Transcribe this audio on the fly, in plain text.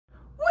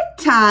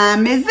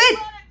time is it?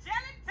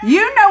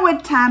 You know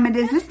what time it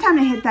is. It's time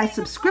to hit that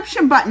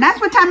subscription button. That's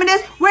what time it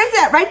is. Where's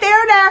that? Right there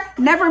or there?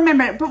 Never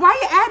remember it. But while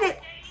you're at it,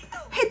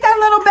 hit that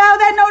little bell,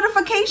 that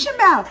notification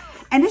bell.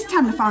 And it's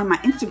time to follow my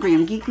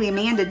Instagram, Geekly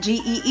Amanda,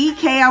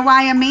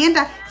 Geekly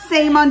Amanda.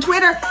 Same on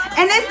Twitter.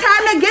 And it's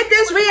time to get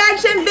this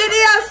reaction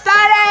video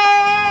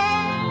started.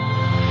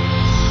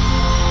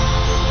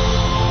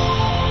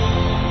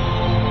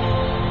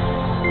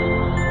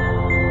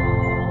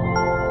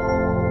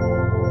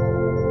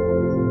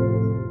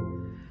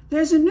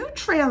 There's a new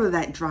trailer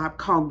that dropped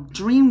called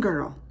Dream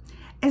Girl.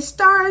 It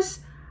stars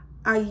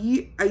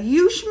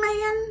Ayush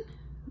Man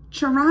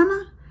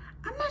Charana.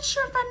 I'm not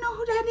sure if I know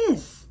who that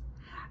is.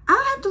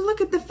 I'll have to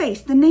look at the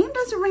face. The name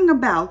doesn't ring a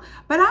bell,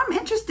 but I'm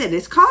interested.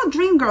 It's called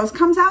Dream Girls.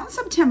 Comes out in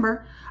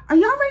September. Are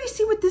y'all ready to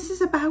see what this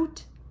is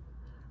about?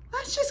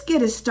 Let's just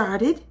get it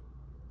started.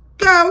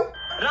 Go.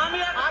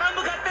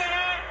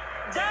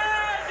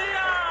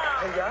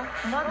 भैया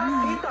माता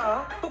सीता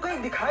तो कहीं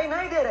दिखाई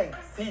नहीं दे रही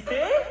सीते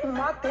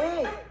माते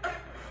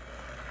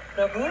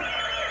प्रभु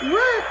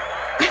What?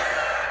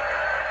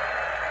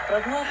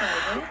 प्रभु आप आए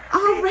थे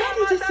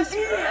Already this is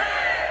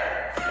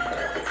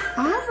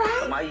all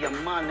right. हमारी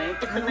अम्मा ने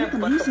कितने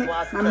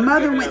बकवास My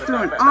mother went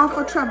through an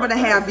awful trouble to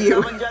have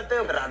you. बन जाते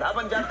हो राधा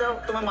बन जाते हो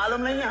तुम्हें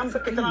मालूम नहीं है हमसे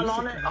कितना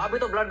लोन है आप भी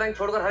तो ब्लड बैंक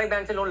छोड़कर हर एक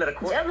बैंक से लोन ले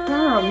रखो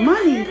Girl,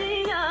 money.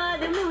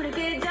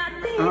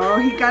 Oh,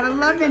 he got a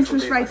love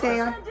interest right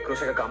there.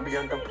 Crochet का काम भी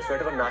जानता हूँ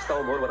स्वेटर पर नाश्ता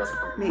और मोर बना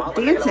सकता हूँ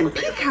dancing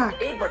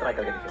peacock. एक बार ट्राई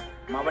करके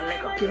देखिए माँ बनने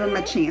का Give him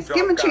a chance.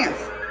 Give him a chance.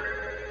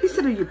 He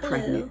said, "Are you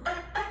pregnant?"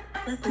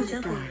 मैं पूजा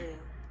बोल रही हूँ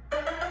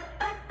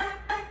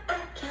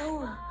क्या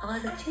हुआ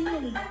आवाज अच्छी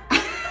लगी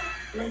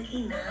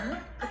लगी ना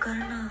तो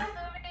करना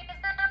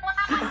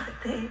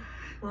बातें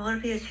और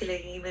भी अच्छी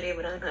लगी मेरे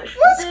Imran Hashmi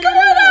What's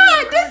going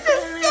on? This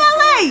is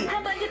silly.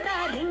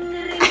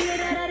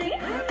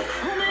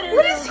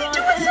 What is he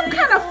doing? Some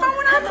kind of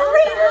phone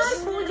operators?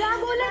 He's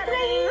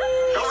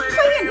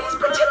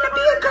pretending to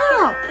be a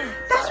girl.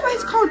 That's why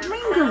it's called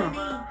Dream Girl.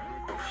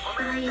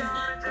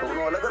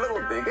 दोनों अलग अलग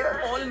होते हैं क्या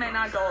All men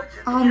are dogs.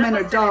 All men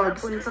are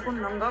dogs. इन सबको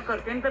नंगा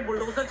करके इन पे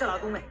बुलडोजर चला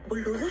दूं मैं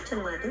बुलडोजर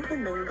चलवा दूं तो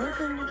नंगा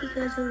करने की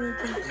क्या जरूरत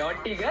है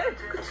नॉटी गर्ल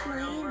कुछ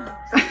सुनाइए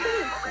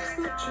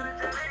ना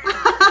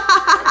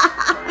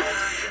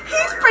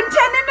He's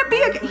pretending to be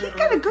a. He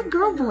got a good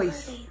girl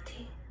voice.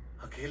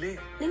 अकेले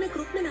नहीं मैं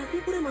ग्रुप में नाती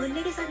पूरे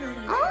मोहल्ले के साथ ना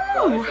रही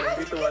Oh, how'd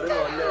you get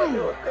that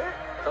high?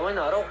 समझ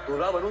ना आ रहा हूँ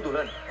दूल्हा बनूं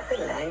दुल्हन ऐसे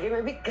लहंगे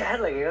में भी कहर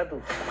लगेगा तू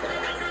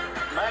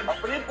मैं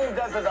अपनी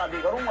पूजा से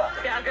शादी करूंगा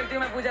प्यार करती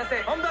हूँ मैं पूजा से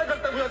हम प्यार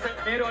करते हैं पूजा से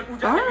मेरे और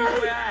पूजा All के बीच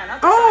right. में आया है ना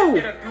Oh.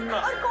 तो रख दूंगा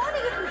और कौन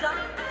है ये पूजा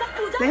सब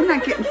पूजा They're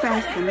not getting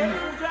fast enough.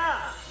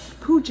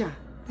 Pooja.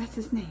 That's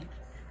his name.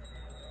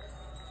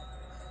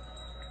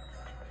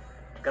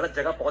 गलत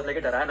जगह पहुंच लेके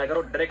डराया ना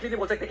करो डायरेक्टली नहीं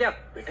बोल सकते क्या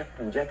बेटा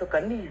पूजा तो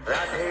करनी है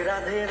राधे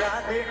राधे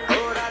राधे ओ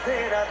Radhe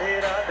Radhe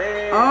Radhe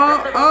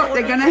Oh,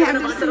 they're gonna have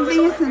to do some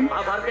dancing.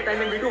 Mahabharat के टाइम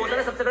में मीठू होता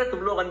है सबसे पहले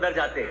तुम लोग अंदर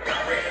जाते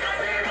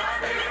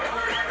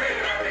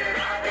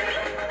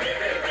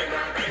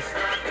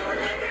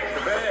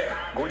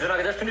गुजरा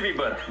के Justin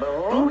Bieber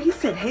Oh, he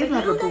said, "Hey,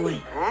 lover boy."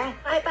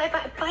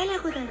 पाए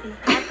लागू दादी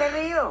क्या कर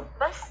रही हो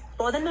बस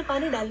पौधन में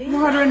पानी डाल रही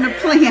हूँ Watering the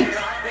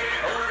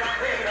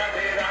plants.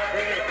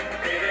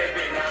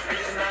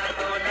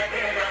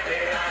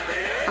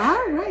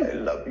 All right.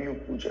 Love you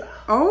Puja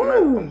Oh,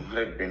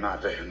 तुम्हारे बिना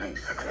रह नहीं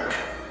सकता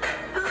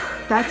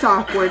that's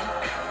awkward.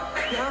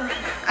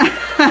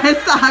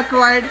 It's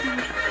awkward.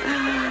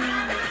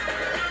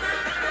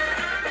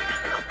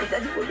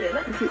 पिताजी बोल रहे हैं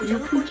ना Is it पूजा you,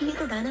 को Pooja? पूछेंगे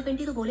तो डायना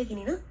पेंटी तो बोलेगी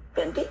नहीं ना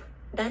पेंटी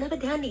डायना पे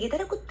ध्यान नहीं देता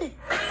ना कुत्ते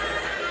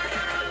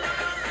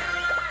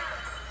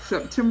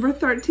September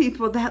 13th.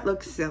 Well, that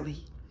looks silly.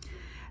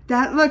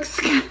 That looks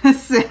kind of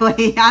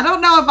silly. I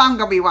don't know if I'm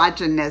going to be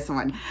watching this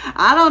one.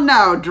 I don't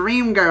know.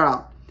 Dream Girl.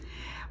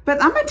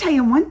 But I'm going to tell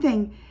you one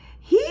thing.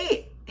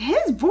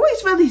 His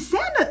voice really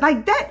sounded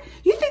like that.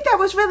 You think that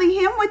was really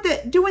him with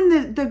doing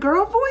the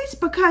girl voice?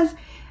 Because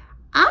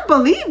I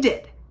believed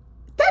it.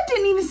 That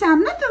didn't even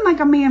sound nothing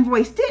like a man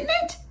voice, didn't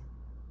it?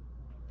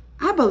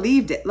 I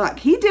believed it. Look,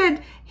 he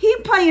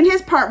playing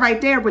his part right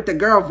there with the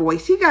girl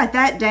voice. He got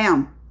that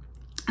down.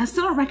 I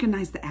still don't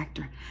recognize the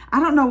actor. I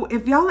don't know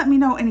if y'all let me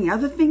know any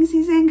other things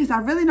he's in because I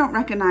really don't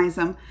recognize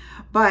him.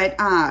 But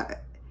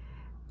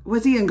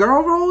was he in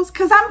girl roles?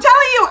 Because I'm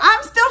telling you,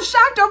 I'm still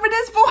shocked over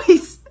this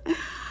voice.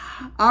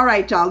 All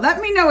right, y'all. Let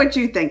me know what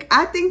you think.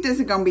 I think this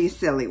is going to be a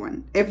silly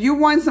one. If you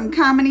want some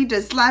comedy,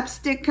 just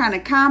slapstick kind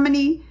of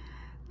comedy,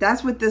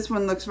 that's what this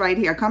one looks right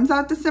here. Comes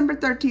out December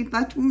 13th.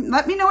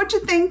 Let me know what you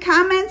think.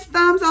 Comments,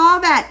 thumbs, all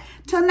that.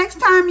 Till next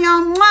time,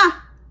 y'all. Mwah.